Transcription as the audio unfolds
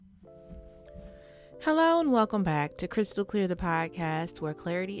Hello and welcome back to Crystal Clear, the podcast where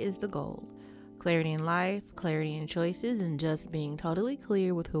clarity is the goal. Clarity in life, clarity in choices, and just being totally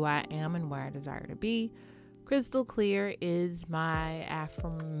clear with who I am and where I desire to be. Crystal clear is my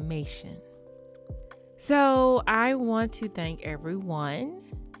affirmation. So I want to thank everyone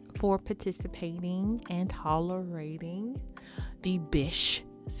for participating and tolerating the Bish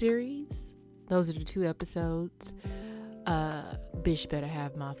series. Those are the 2 episodes. Bish better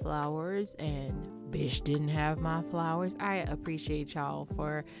have my flowers and Bish didn't have my flowers. I appreciate y'all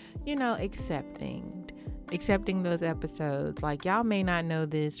for, accepting those episodes. Like, y'all may not know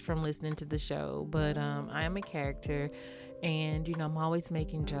this from listening to the show, but I am a character and I'm always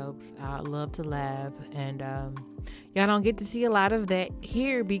making jokes. I love to laugh, and y'all don't get to see a lot of that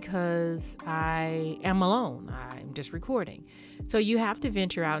here because I am alone. I'm just recording. So you have to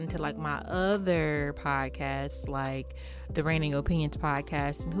venture out into like my other podcasts, like the Reigning Opinions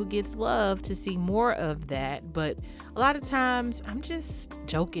podcast and Who Gets Love, to see more of that. But a lot of times I'm just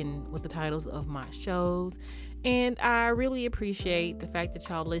joking with the titles of my shows. And I really appreciate the fact that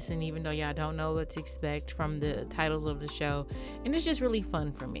y'all listen, even though y'all don't know what to expect from the titles of the show. And it's just really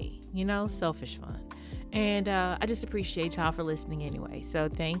fun for me, selfish fun. And I just appreciate y'all for listening anyway. So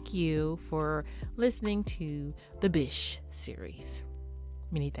thank you for listening to the Bish series.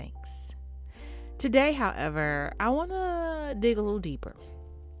 Many thanks. Today, however, I want to dig a little deeper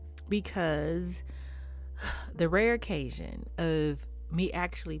because the rare occasion of me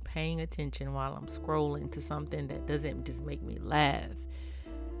actually paying attention while I'm scrolling to something that doesn't just make me laugh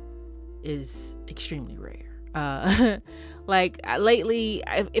is extremely rare. Lately,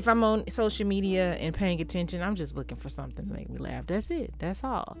 if I'm on social media and paying attention, I'm just looking for something to make me laugh. That's it. That's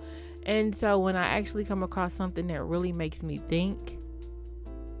all. And so when I actually come across something that really makes me think,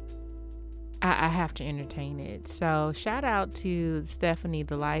 I have to entertain it. So shout out to Stephanie,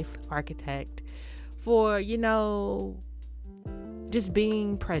 the life architect, for, just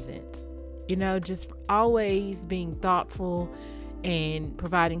being present, just always being thoughtful and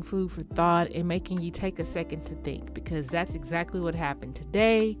providing food for thought and making you take a second to think, because that's exactly what happened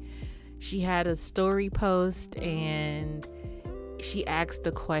today. She had a story post and she asked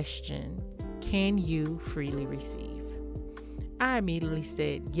the question, can you freely receive? I immediately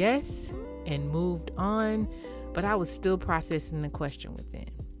said yes and moved on, but I was still processing the question within.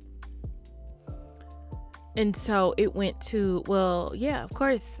 And so it went to, well, yeah, of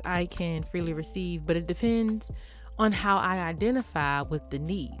course I can freely receive, but it depends on how I identify with the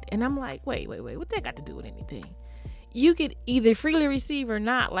need. And I'm like, wait, what that got to do with anything? You could either freely receive or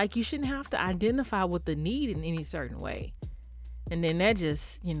not. Like, you shouldn't have to identify with the need in any certain way. And then that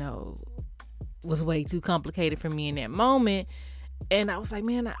just, was way too complicated for me in that moment. And I was like,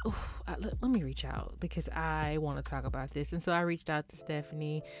 man, let me reach out because I want to talk about this. And so I reached out to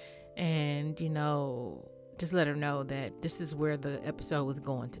Stephanie and, just let her know that this is where the episode was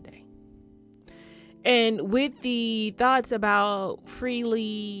going today. And with the thoughts about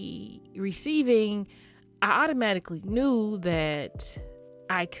freely receiving, I automatically knew that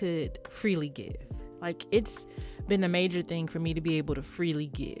I could freely give. Like, it's been a major thing for me to be able to freely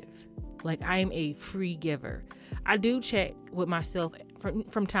give. Like, I'm a free giver. I do check with myself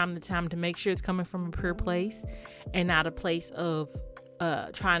from time to time to make sure it's coming from a pure place and not a place of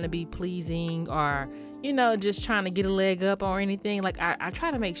trying to be pleasing or, just trying to get a leg up or anything. Like, I try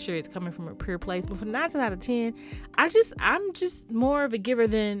to make sure it's coming from a pure place. But for 9 times out of 10, I'm just more of a giver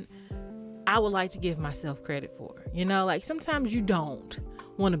than I would like to give myself credit for. Like, sometimes you don't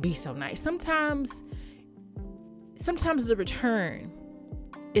want to be so nice. Sometimes the return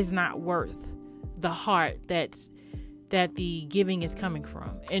is not worth the heart that the giving is coming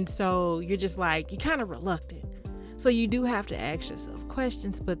from. And so you're just like, you're kind of reluctant. So you do have to ask yourself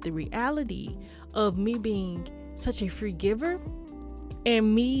questions. But the reality of me being such a free giver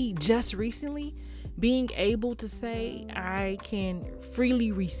and me just recently being able to say I can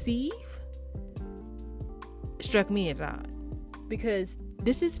freely receive struck me as odd, because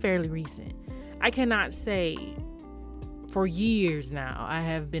this is fairly recent. I cannot say for years now I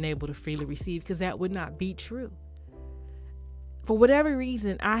have been able to freely receive, because that would not be true. For whatever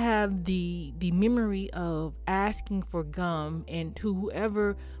reason, I have the memory of asking for gum, and to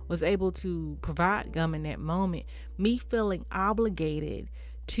whoever was able to provide gum in that moment, me feeling obligated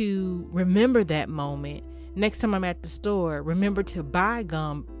to remember that moment. Next time I'm at the store, remember to buy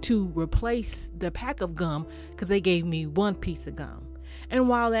gum to replace the pack of gum because they gave me 1 piece of gum. And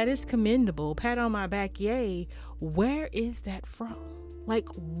while that is commendable, pat on my back, yay, where is that from? Like,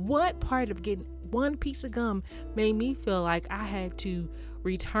 what part of getting 1 piece of gum made me feel like I had to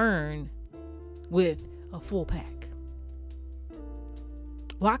return with a full pack?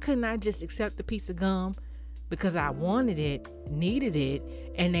 Why couldn't I just accept the piece of gum because I wanted it, needed it,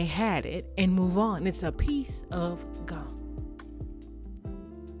 and they had it, and move on? It's a piece of gum.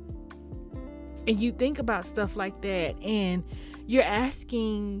 And you think about stuff like that, and you're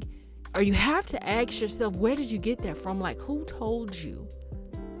asking, or you have to ask yourself, where did you get that from? Like, who told you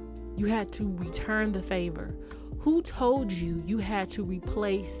you had to return the favor? Who told you you had to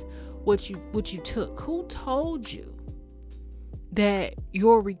replace what you took? Who told you that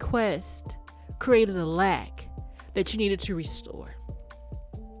your request created a lack that you needed to restore?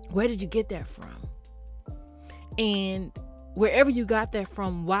 Where did you get that from? And wherever you got that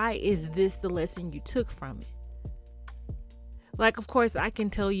from, why is this the lesson you took from it? Like, of course, I can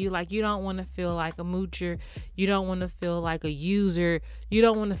tell you, like, you don't want to feel like a moocher. You don't want to feel like a user. You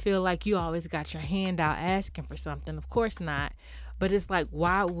don't want to feel like you always got your hand out asking for something. Of course not. But it's like,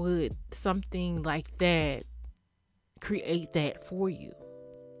 why would something like that create that for you?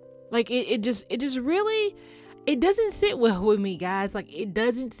 Like, it just really, it doesn't sit well with me, guys. Like, it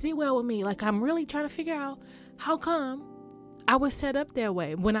doesn't sit well with me. Like, I'm really trying to figure out how come I was set up that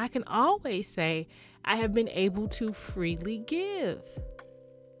way when I can always say I have been able to freely give.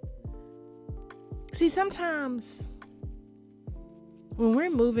 See, sometimes when we're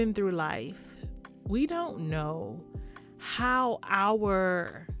moving through life, we don't know how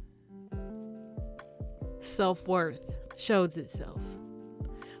our self-worth shows itself.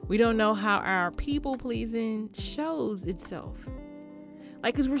 We don't know how our people pleasing shows itself.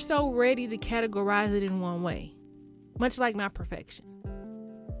 Like, because we're so ready to categorize it in one way. Much like my perfection.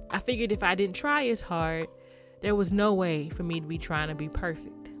 I figured if I didn't try as hard, there was no way for me to be trying to be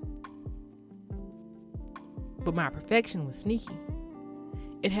perfect. But my perfection was sneaky.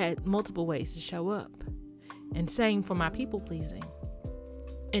 It had multiple ways to show up. And same for my people pleasing.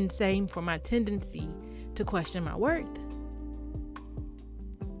 And same for my tendency to question my worth.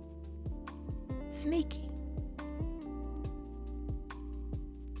 Sneaky.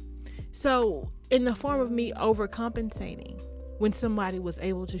 So, in the form of me overcompensating when somebody was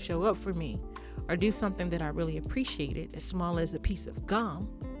able to show up for me or do something that I really appreciated, as small as a piece of gum,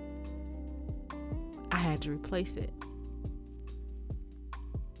 I had to replace it.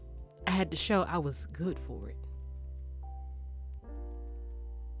 I had to show I was good for it.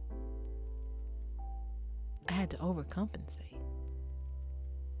 I had to overcompensate.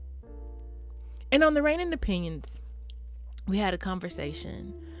 And on the Reigning Opinions, we had a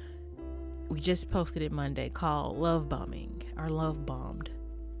conversation. We just posted it Monday called Love Bombing or Love Bombed.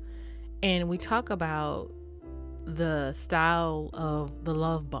 And we talk about the style of the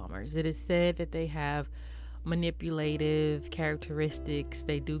love bombers. It is said that they have manipulative characteristics.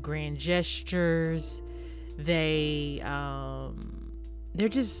 They do grand gestures. They're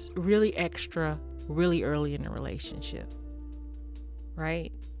just really extra really early in a relationship.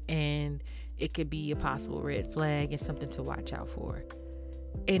 Right? And it could be a possible red flag and something to watch out for.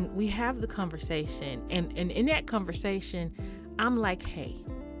 And we have the conversation, and in that conversation, I'm like, hey,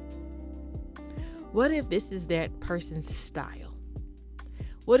 what if this is that person's style?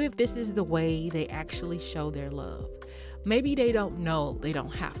 What if this is the way they actually show their love? Maybe they don't know they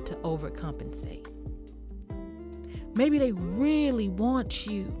don't have to overcompensate. Maybe they really want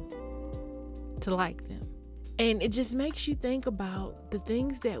you to like them. And it just makes you think about the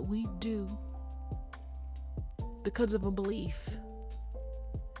things that we do because of a belief.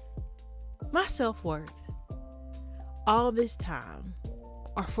 My self-worth, all this time,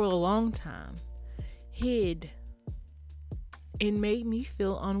 or for a long time, hid and made me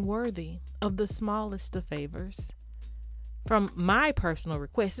feel unworthy of the smallest of favors from my personal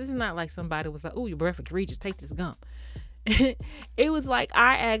request. This is not like somebody was like, oh, your breath is Regis, take this gum. It was like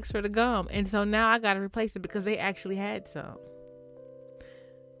I asked for the gum, and so now I got to replace it because they actually had some.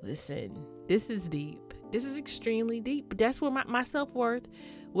 Listen, this is deep. This is extremely deep. But that's what my self-worth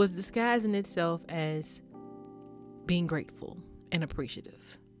was disguising itself as being grateful and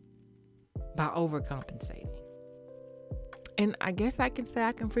appreciative by overcompensating. And I guess I can say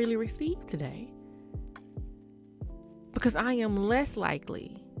I can freely receive today because I am less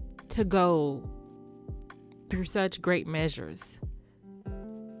likely to go through such great measures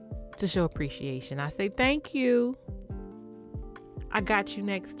to show appreciation. I say thank you. I got you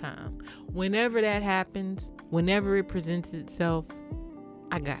next time. Whenever that happens, whenever it presents itself,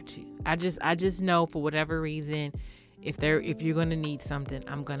 I got you. I just know for whatever reason, if you're gonna need something,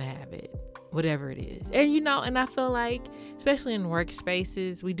 I'm gonna have it, whatever it is. And and I feel like, especially in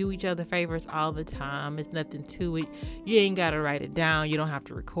workspaces, we do each other favors all the time. It's nothing to it. You ain't gotta write it down. You don't have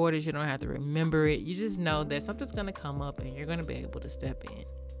to record it. You don't have to remember it. You just know that something's gonna come up and you're gonna be able to step in.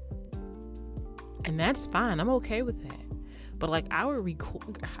 And that's fine. I'm okay with that. But like I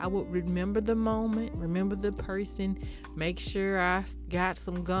would remember the moment, remember the person, make sure I got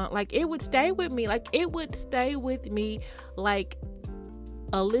some gum. Like it would stay with me. Like it would stay with me like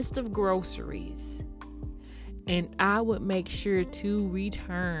a list of groceries. And I would make sure to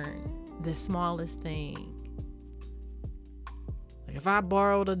return the smallest thing. Like if I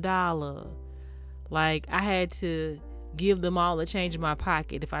borrowed $1, like I had to give them all the change in my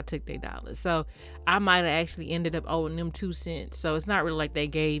pocket if I took their $1. So I might have actually ended up owing them 2 cents. So it's not really like they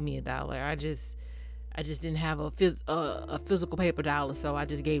gave me $1. I just didn't have a physical paper dollar, so I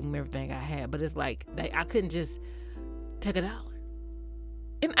just gave them everything I had. But it's like I couldn't just take $1.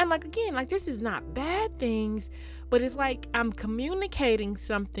 And like again, like this is not bad things, but it's like I'm communicating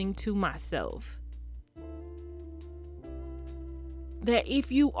something to myself that if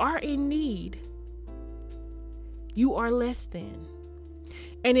you are in need, you are less than.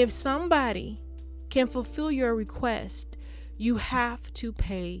 And if somebody can fulfill your request, you have to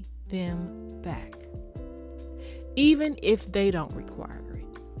pay them back, even if they don't require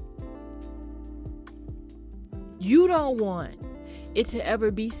it. You don't want it to ever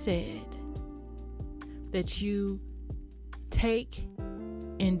be said that you take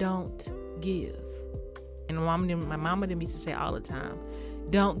and don't give. And my mama them used to say all the time,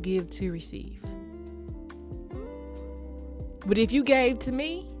 don't give to receive. But if you gave to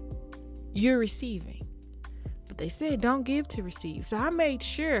me, you're receiving. But they said don't give to receive. So I made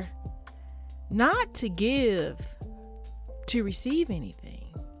sure not to give to receive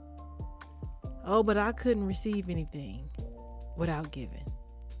anything. Oh, but I couldn't receive anything without giving.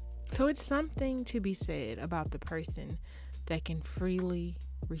 So it's something to be said about the person that can freely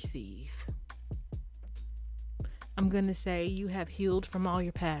receive. I'm going to say you have healed from all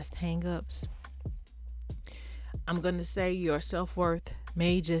your past hang-ups. I'm going to say your self-worth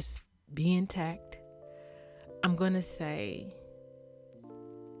may just be intact. I'm going to say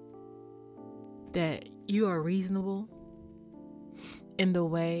that you are reasonable in the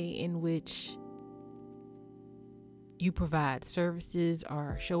way in which you provide services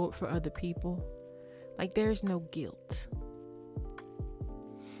or show up for other people. Like there's no guilt.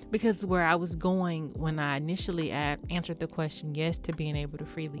 Because where I was going when I initially answered the question yes to being able to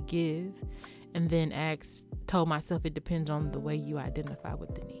freely give, and then told myself it depends on the way you identify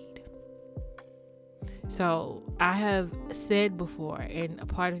with the need. So I have said before, and a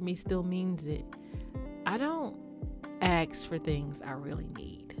part of me still means it, I don't ask for things I really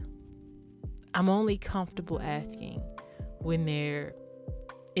need. I'm only comfortable asking when there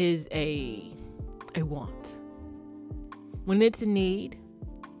is a want. When it's a need,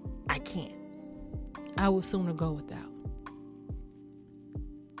 I can't. I will sooner go without.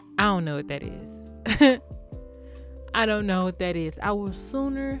 I don't know what that is. I don't know what that is. I will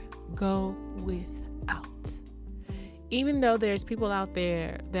sooner go without. Even though there's people out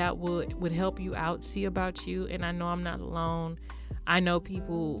there that would help you out, see about you, and I know I'm not alone. I know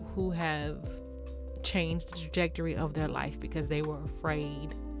people who have changed the trajectory of their life because they were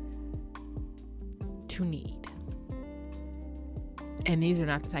afraid to need. And these are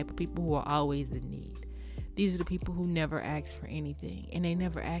not the type of people who are always in need. These are the people who never ask for anything. And they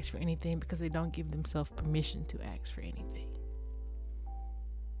never ask for anything because they don't give themselves permission to ask for anything.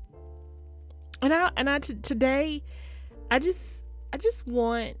 Today, I just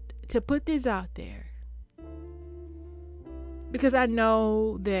want to put this out there. Because I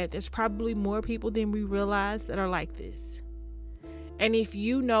know that there's probably more people than we realize that are like this. And if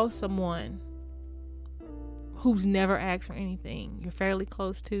you know someone who's never asked for anything you're fairly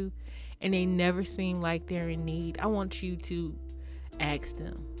close to, and they never seem like they're in need, I want you to ask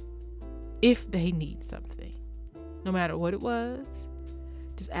them if they need something. No matter what it was,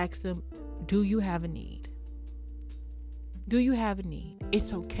 just ask them, do you have a need? Do you have a need?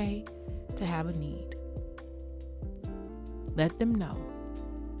 It's okay to have a need. Let them know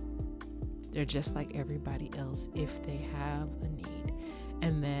they're just like everybody else if they have a need,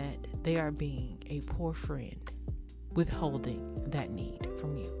 and that they are being a poor friend withholding that need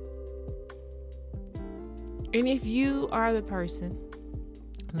from you. And if you are the person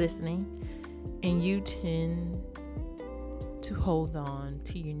listening and you tend to hold on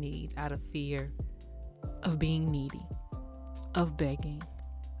to your needs out of fear of being needy, of begging,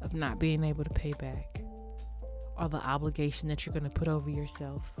 of not being able to pay back, or the obligation that you're going to put over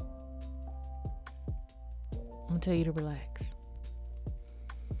yourself, I'm going to tell you to relax.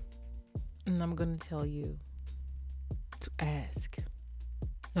 And I'm going to tell you to ask.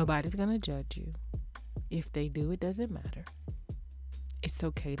 Nobody's going to judge you. If they do, it doesn't matter. It's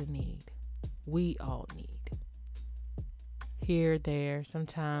okay to need. We all need. Here, there,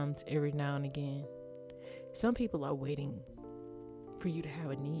 sometimes, every now and again. Some people are waiting for you to have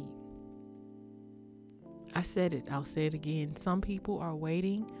a need. I said it, I'll say it again. Some people are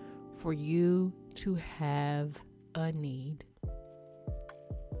waiting for you to have a need.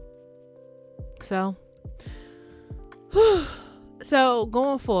 So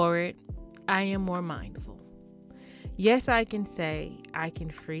going forward, I am more mindful. Yes, I can say I can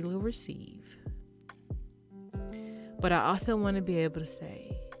freely receive, but I also want to be able to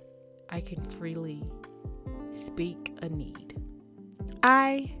say I can freely speak a need.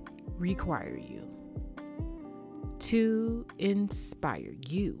 I require you to inspire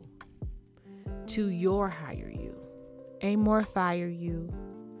you to your higher you, a more fire you,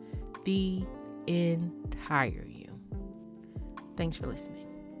 the entire you. Thanks for listening.